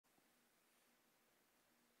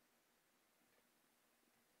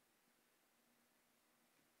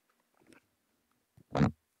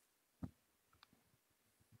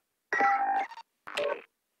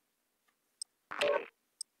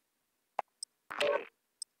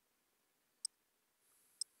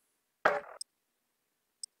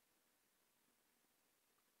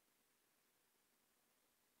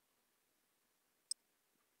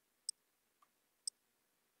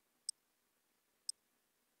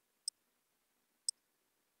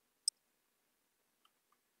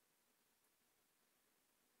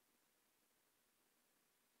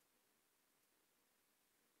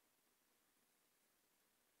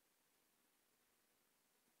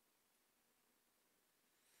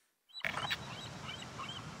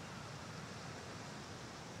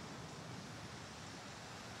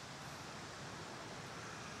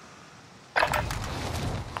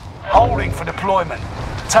Holding for deployment.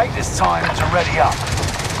 Take this time to ready up.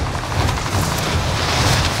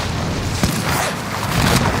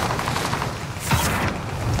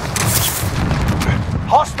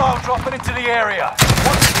 Hostile dropping into the area.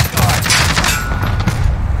 Watch the sky.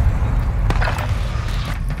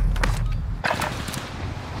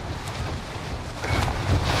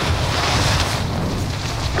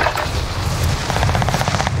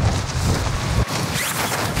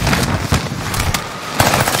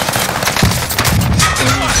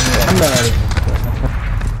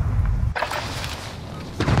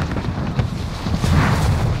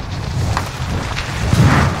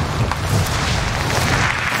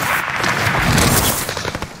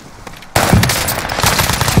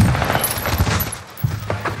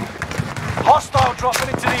 Hostile dropping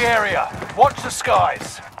into the area. Watch the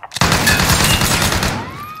skies.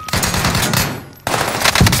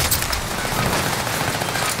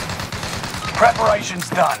 Preparation's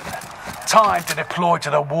done. Time to deploy to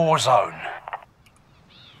the war zone.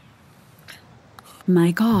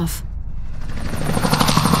 Mic off.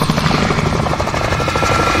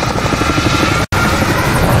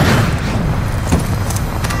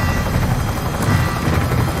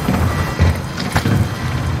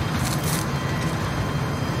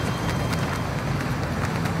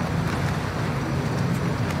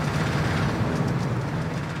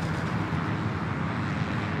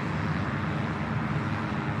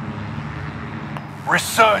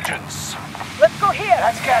 Resurgence. Let's go here.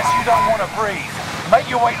 That's gas you don't want to breathe. Make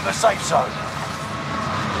your way to the safe zone.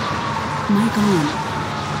 Mic on.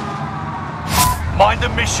 Mind the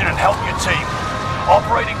mission and help your team.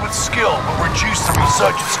 Operating with skill will reduce the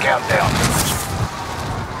resurgence countdown.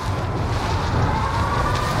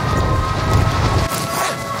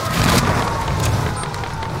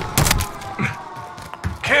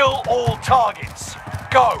 Kill all targets.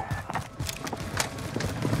 Go.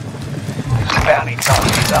 Bounty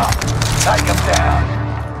target up. Take them down.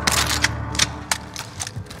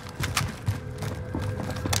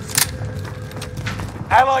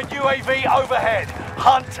 Allied UAV overhead.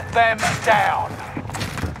 Hunt them down.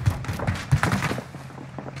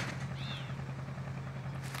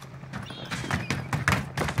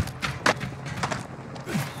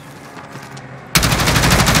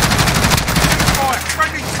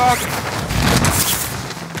 Friendly target.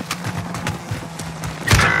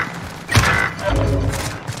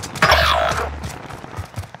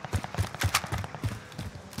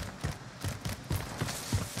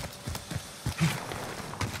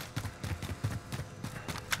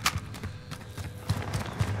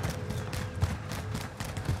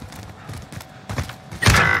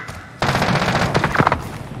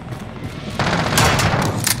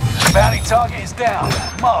 Bounty target is down.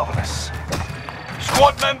 Marvelous.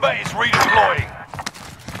 Squad member is redeploying.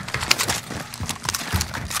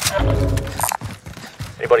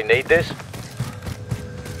 Anybody need this?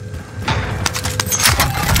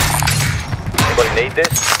 Anybody need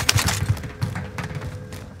this?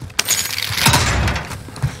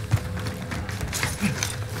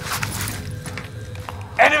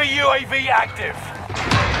 Enemy UAV active.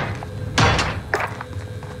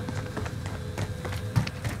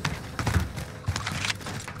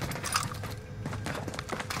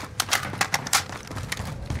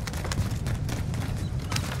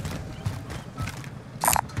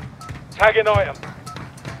 Tag an item.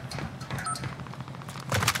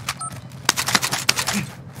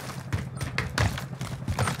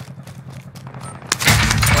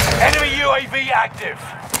 Enemy UAV active.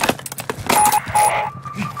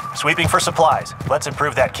 Sweeping for supplies. Let's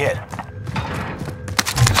improve that kit.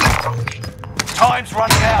 Time's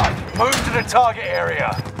running out. Move to the target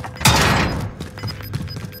area.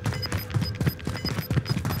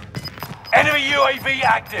 Enemy UAV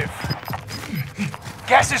active.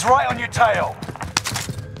 Gas is right on your tail.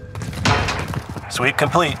 Sweep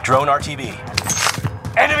complete. Drone RTV.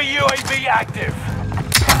 Enemy UAV active.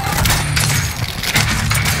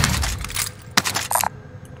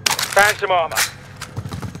 Phantom armor.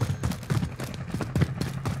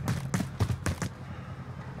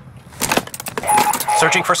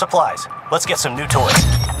 Searching for supplies. Let's get some new toys.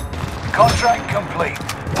 Contract complete.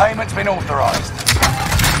 Payment's been authorized.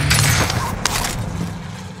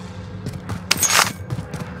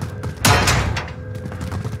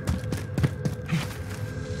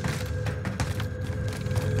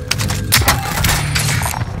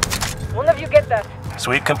 One of you get that.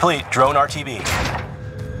 Sweep complete. Drone RTV.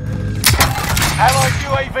 Allied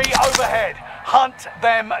UAV overhead. Hunt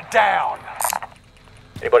them down.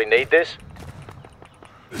 Anybody need this?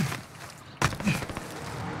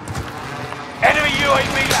 Enemy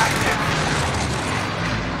UAV active.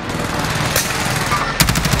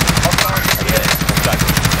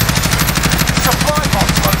 Supply box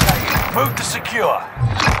located. Move to secure.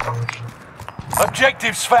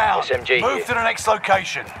 Objectives found. SMG Move here. to the next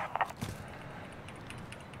location.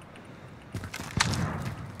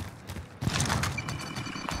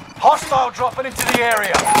 Hostile dropping into the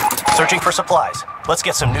area. Searching for supplies. Let's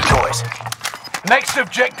get some new toys. Next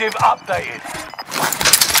objective updated.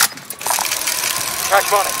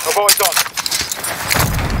 Crash running. Avoid on.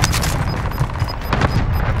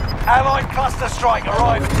 Allied cluster strike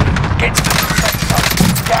arriving. Get to the safe zone.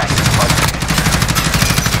 Gas is closing in.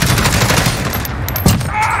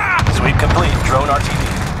 Sweep complete. Drone RTV.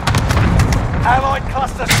 Allied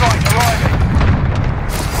cluster strike arriving.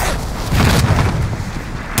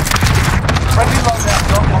 Friendly loadout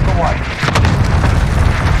drop on the way.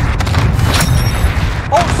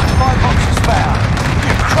 All supply boxes found.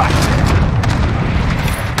 You crushed it.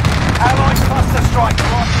 Allied cluster strike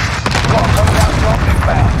arriving. Got a loadout drop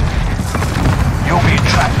inbound. You'll be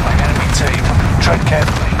tracked by an enemy team. Tread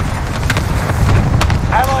carefully.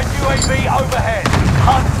 Allied UAV overhead.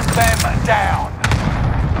 Hunt them down.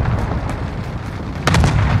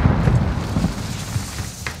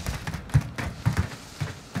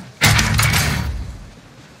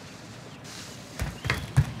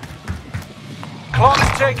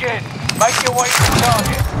 Clocks tick in. Make your way to the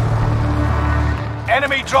target.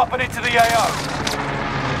 Enemy dropping into the AO.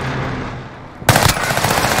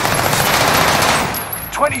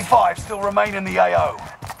 25 still remain in the AO.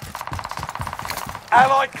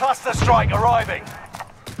 Allied cluster strike arriving.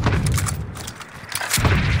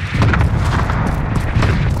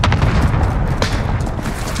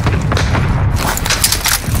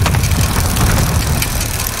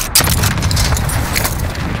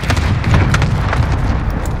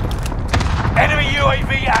 Enemy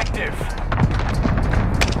UAV active.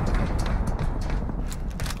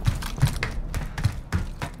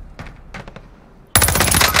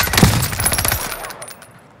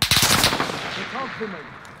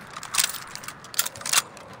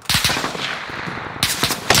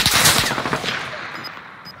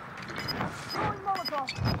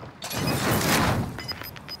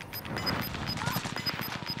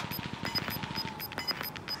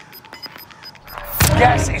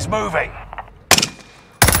 Gas is moving.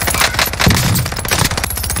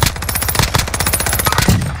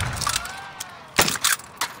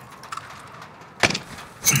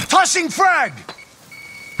 Tossing frag!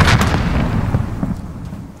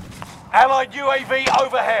 Allied UAV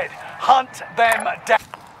overhead. Hunt them down.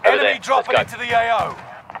 Enemy there. dropping Let's into the AO.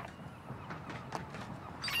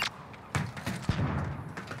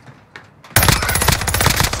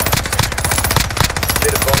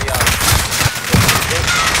 Bit of body armor.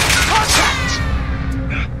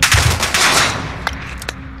 Contact!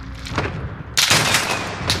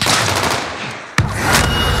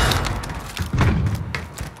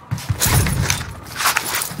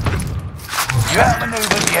 You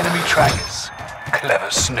outmaneuvered the enemy trackers. Clever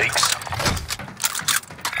sneaks.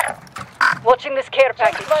 Watching this care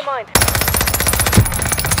package. My mind.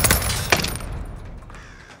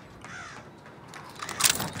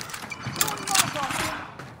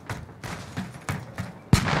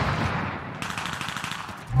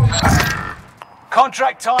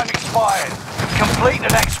 Contract time expired. Complete the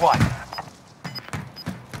next one.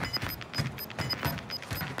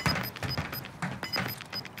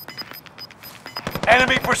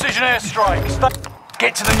 Enemy precision airstrike.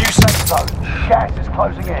 Get to the new safe zone. Gas is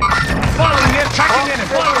closing in. Following it, tracking enemy,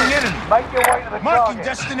 following enemy. Make your way to the Marking target.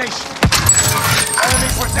 destination. Enemy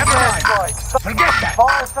precision Never mind. airstrike. Forget that.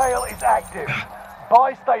 Fire sale is active.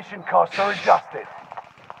 Buy station costs are adjusted.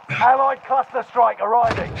 Allied cluster strike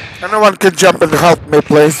arriving. Anyone can jump and help me,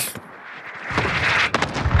 please.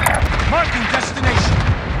 Marking destination.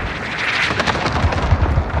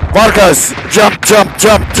 Marcus, jump, jump,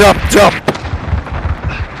 jump, jump, jump.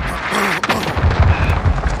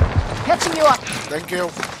 Catching you up. Thank you.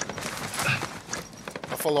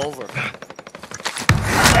 I fall over.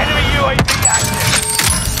 Enemy UAV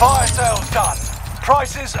active. Fire sales done.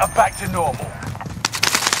 Prices are back to normal.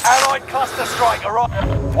 Allied cluster strike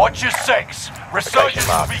arrived. Watch your six. Resurgence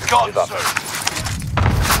will be gone soon.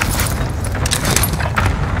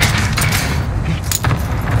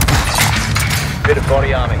 Bit of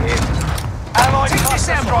body armor here. Allied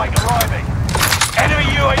cluster strike arriving. Enemy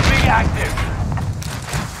UAV active.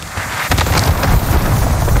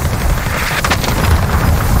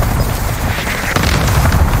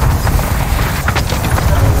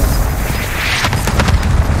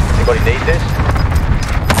 Anybody need this?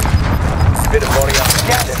 Bit of body armor.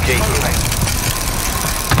 SMG here.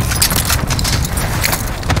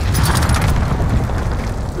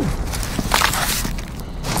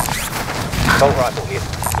 Assault rifle here.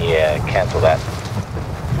 Yeah, cancel that.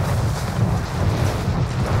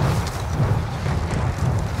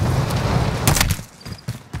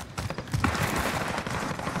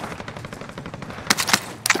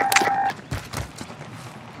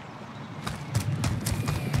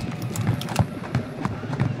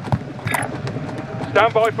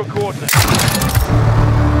 Stand by for coordinates.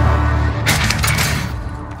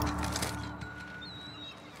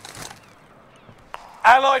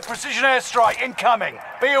 Allied precision airstrike incoming.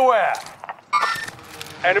 Be aware.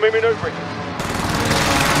 Enemy maneuvering.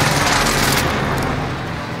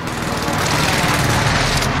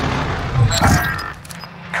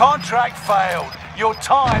 Contract failed. Your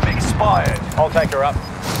time expired. I'll take her up.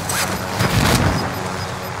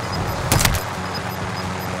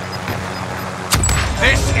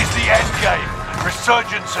 This is the end game.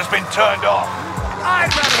 Resurgence has been turned off. I'd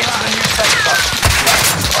rather have a new safe.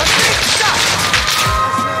 A big shot!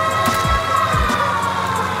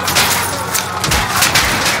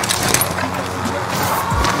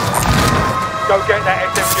 Go get that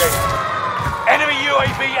SMG. Enemy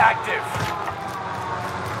UAV active.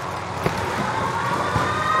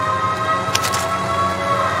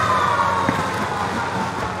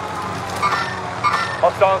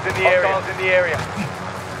 Hostiles in the area.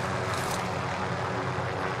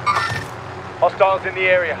 Hostiles in the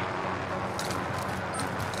area.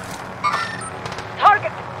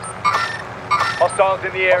 Target! Hostiles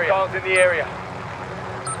in the area.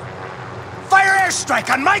 Fire airstrike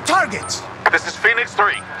on my targets! This is Phoenix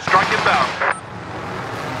 3. Strike inbound.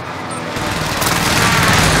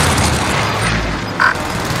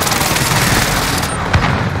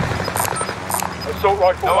 Assault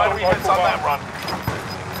rifle. No enemy hits on that run.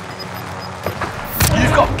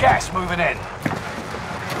 You've got gas moving in.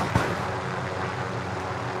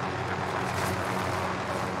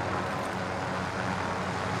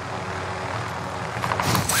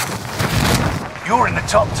 You're in the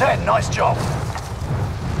top 10. Nice job.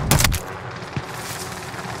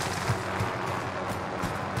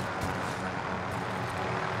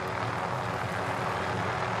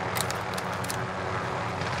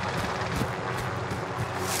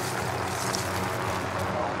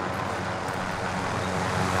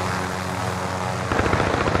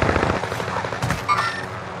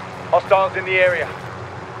 Hostiles in the area.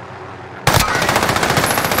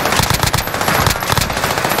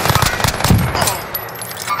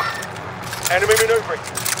 Enemy maneuvering.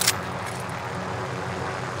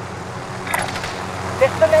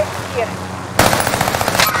 Destination here.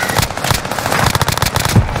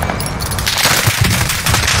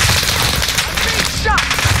 Big shot!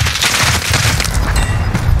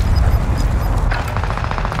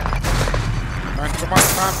 Man, come on,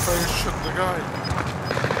 Panther, you shoot the guy.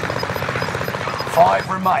 5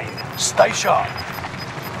 remain. Stay sharp.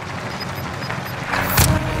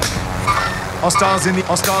 Hostiles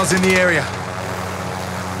in the area.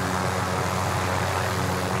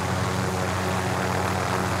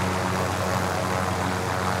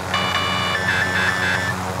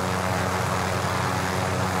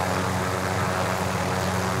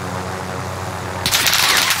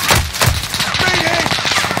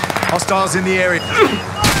 Hostiles in the area.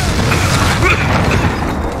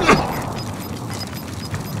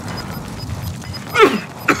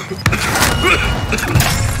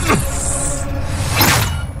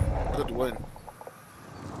 Good win.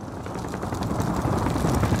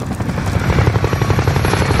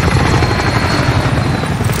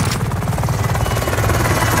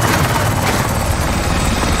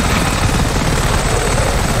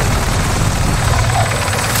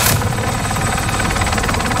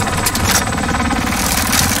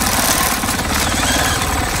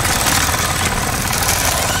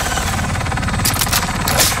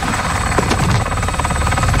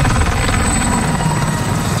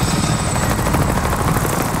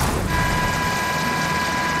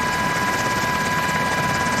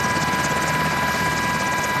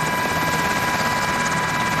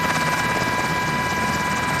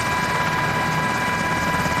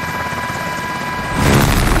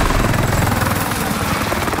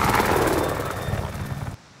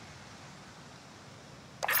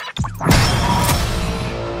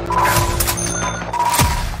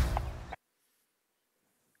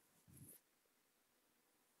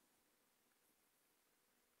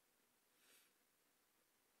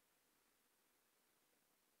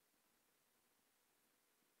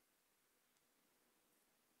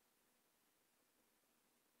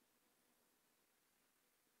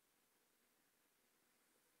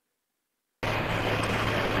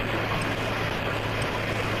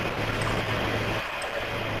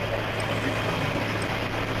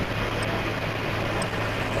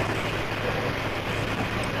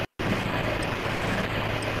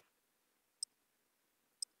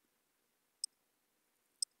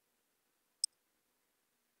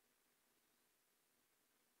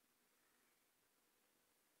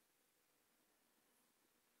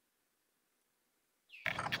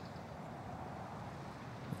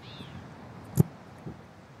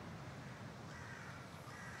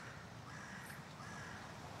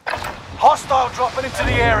 Hostile dropping into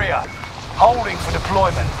the area. Holding for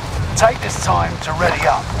deployment. Take this time to ready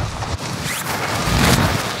up.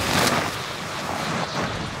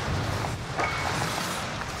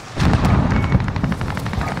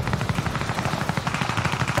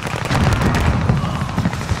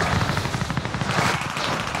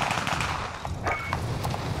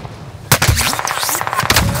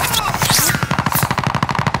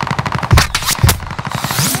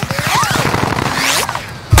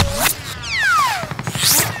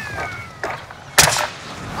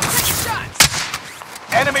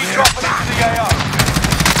 Enemy dropping into the AO.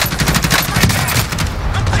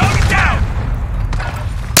 Target down!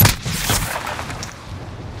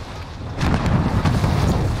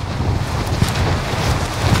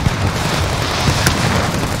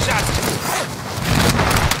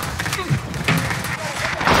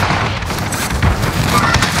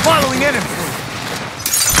 Following enemy.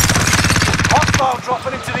 Hostile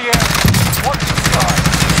dropping into the area. Watch the sky.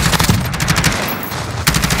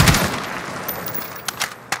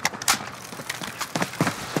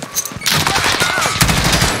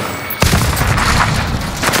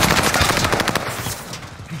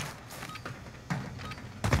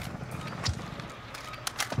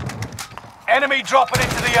 Enemy dropping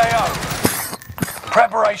into the AO.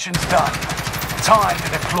 Preparation's done. Time to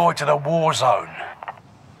deploy to the war zone.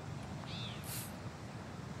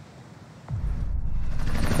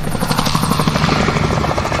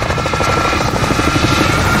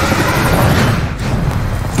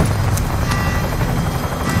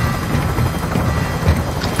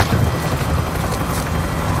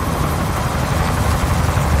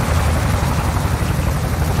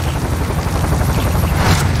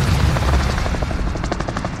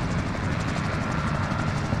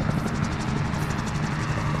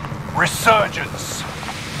 Resurgence.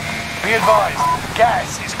 Be advised,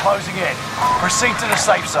 gas is closing in. Proceed to the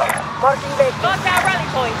safe zone. Marking vehicle. Mark our rally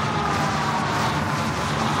point.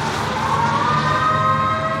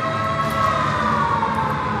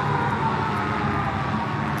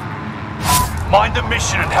 Mind the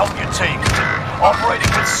mission and help your team. Operating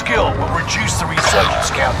with skill will reduce the resurgence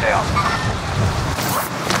countdown.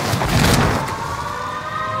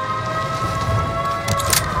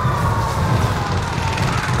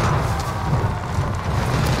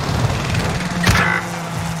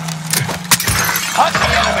 Hunt the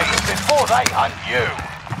enemies before they hunt you.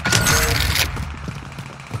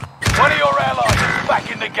 One of your allies is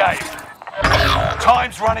back in the game.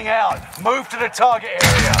 Time's running out. Move to the target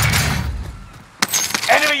area.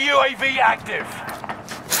 Enemy UAV active.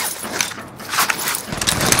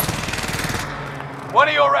 One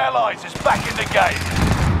of your allies is back in the game.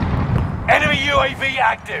 Enemy UAV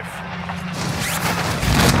active.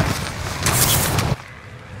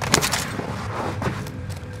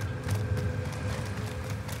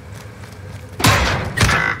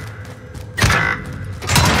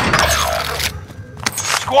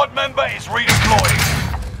 Squad member is redeploying.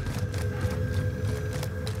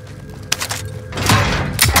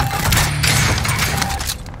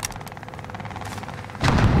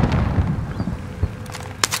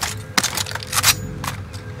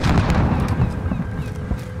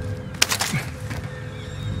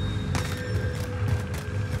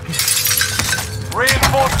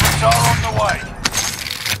 Reinforcements are on the way.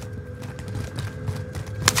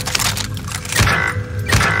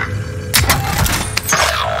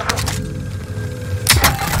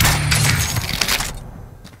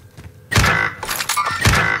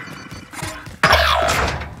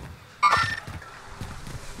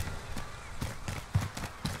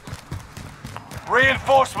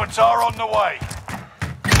 Reinforcements are on the way.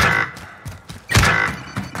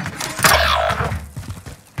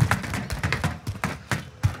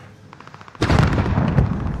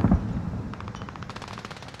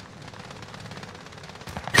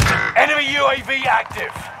 Enemy UAV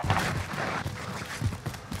active.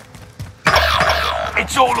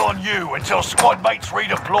 It's all on you until squad mates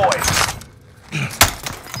redeploy.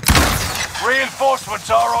 Reinforcements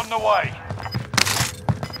are on the way.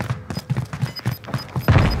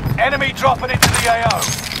 Enemy dropping into the AO.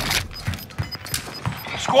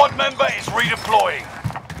 Squad member is redeploying.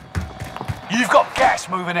 You've got gas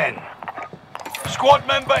moving in. Squad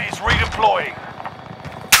member is redeploying.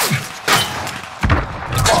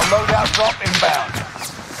 Got a loadout drop inbound.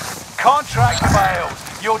 Contract failed.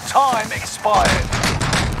 Your time expired.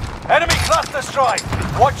 Enemy cluster strike.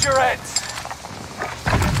 Watch your heads.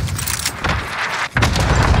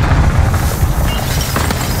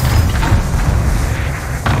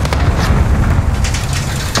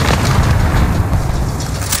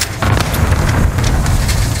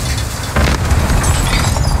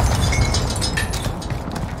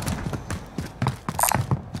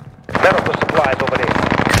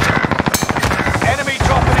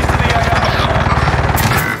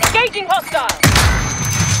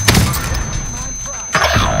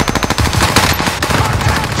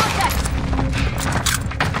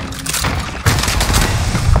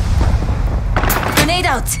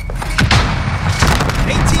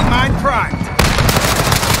 9 primed.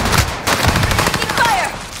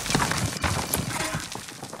 Fire!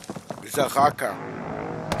 Isa Haka.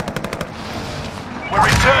 We're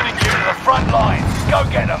returning you to the front lines. Go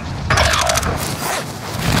get them.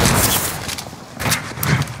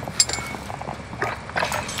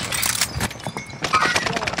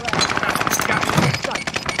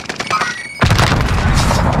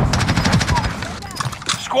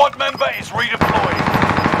 Squad member is redeployed.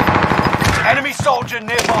 Enemy soldier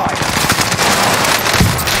nearby.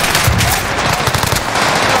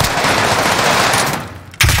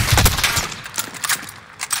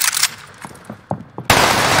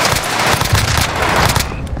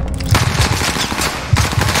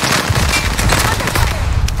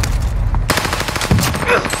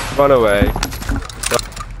 Run away.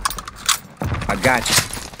 I got you.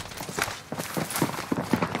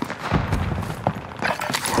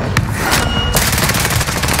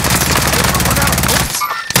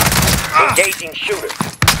 Engaging shooter.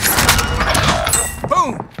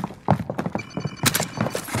 Boom!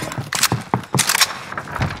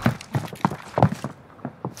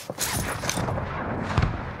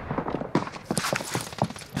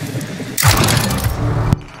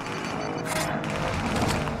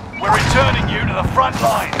 We're returning you to the front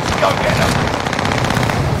lines. Go get them.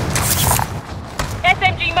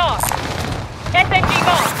 SMG mark. SMG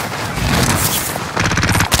mark.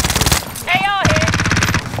 AR here.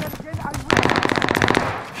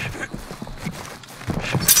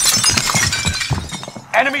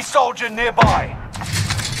 Enemy soldier nearby.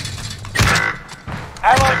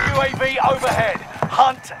 Allied UAV overhead.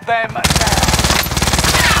 Hunt them down.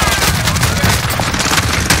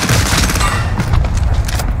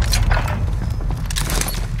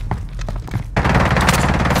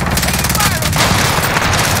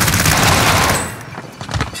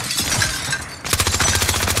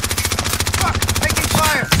 Taking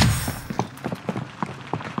fire!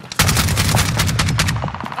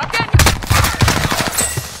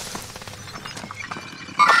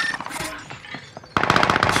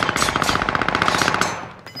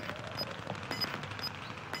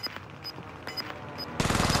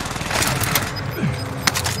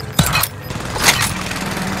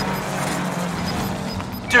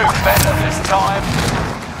 Do better this time.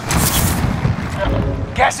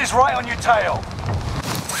 Gas is right on your tail.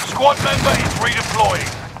 Squad member is redeploying.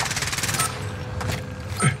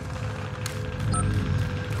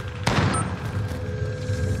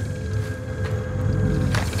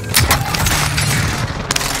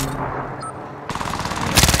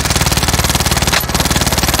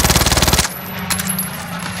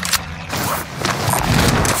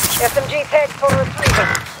 SMG tagged for retrieval.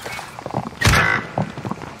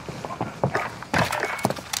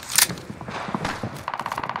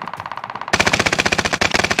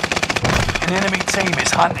 An enemy team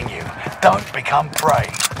is hunting you. Don't become prey.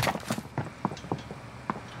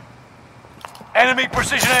 Enemy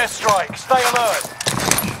precision airstrike. Stay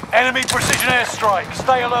alert. Enemy precision airstrike.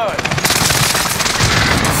 Stay alert.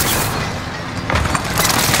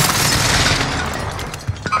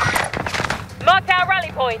 Marked our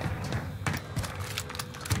rally point.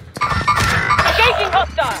 Engaging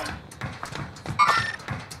hostile.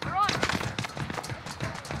 We're on.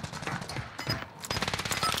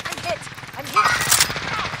 I'm hit.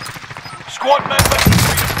 Squad member is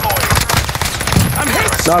redeployed. I'm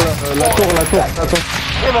hit! Là, la tour, la tour.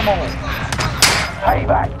 Kill them all.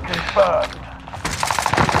 Payback confirmed.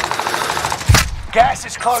 Gas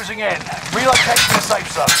is closing in. Relocate to the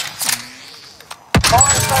safe zone.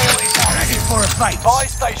 Fire sale is Ready for a fight. Buy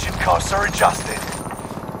station costs are adjusted.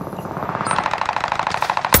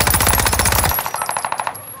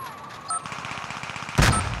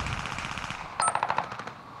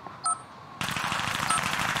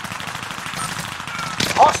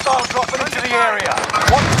 Hostile dropping into the area.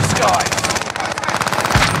 Watch the skies.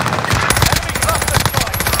 Enemy cluster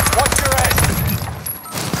strike. Watch your head.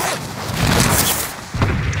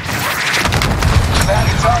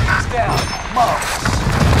 Bounty targets down. Marks.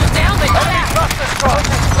 Down the Enemy cluster strike.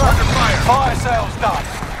 Fire sales done.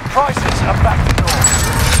 Prices are back to normal.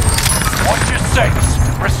 Watch your six.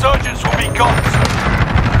 Resurgence will be gone soon.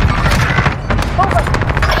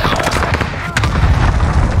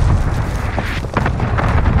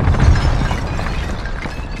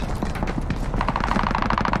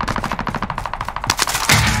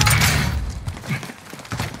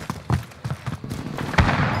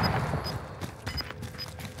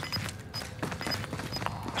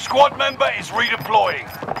 Squad member is redeploying.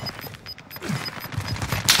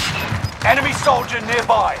 Enemy soldier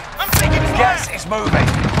nearby. Gas is moving.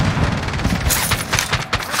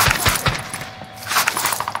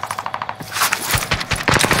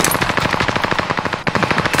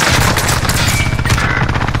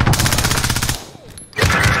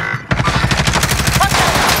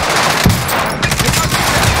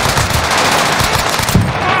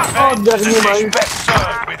 Biar The ni mai. dish best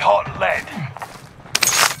served with hot lead.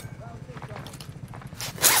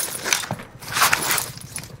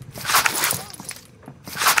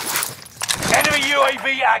 Enemy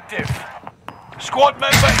UAV active. Squad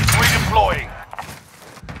member is redeploying.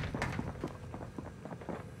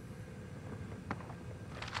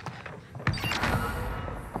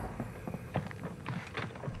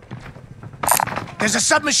 There's a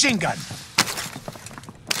submachine gun.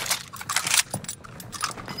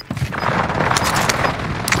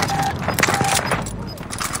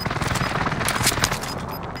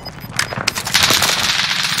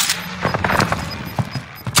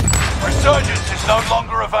 Resurgence is no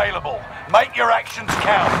longer available. Make your actions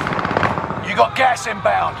count. You got gas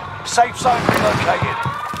inbound. Safe zone relocated.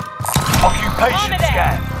 Occupation Armor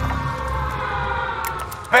scan.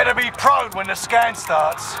 Better be prone when the scan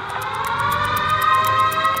starts.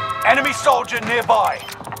 Enemy soldier nearby.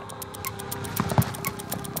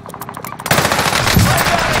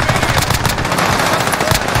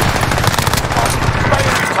 Stay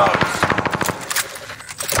on your toes.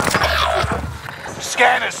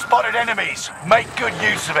 Scanners spotted enemies. Make good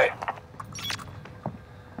use of it.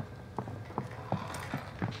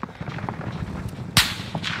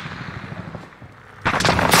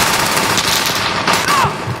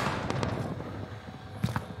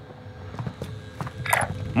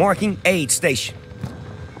 Marking aid station.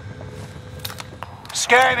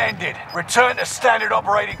 Scan ended. Return to standard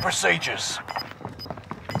operating procedures.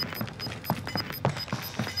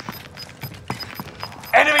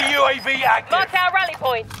 Enemy UAV active. Mark our rally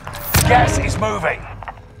point. Gas is moving.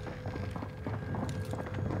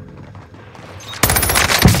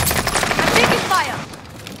 I'm taking fire.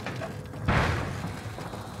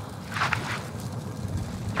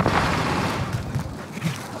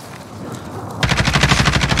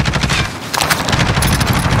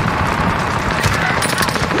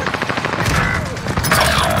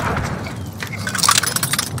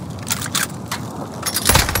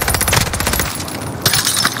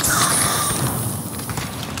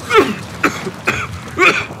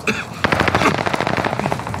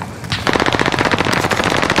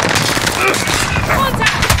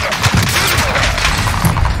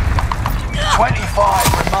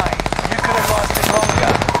 Remain. You could have lasted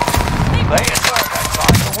longer. Later, that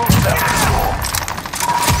time, the wolves out.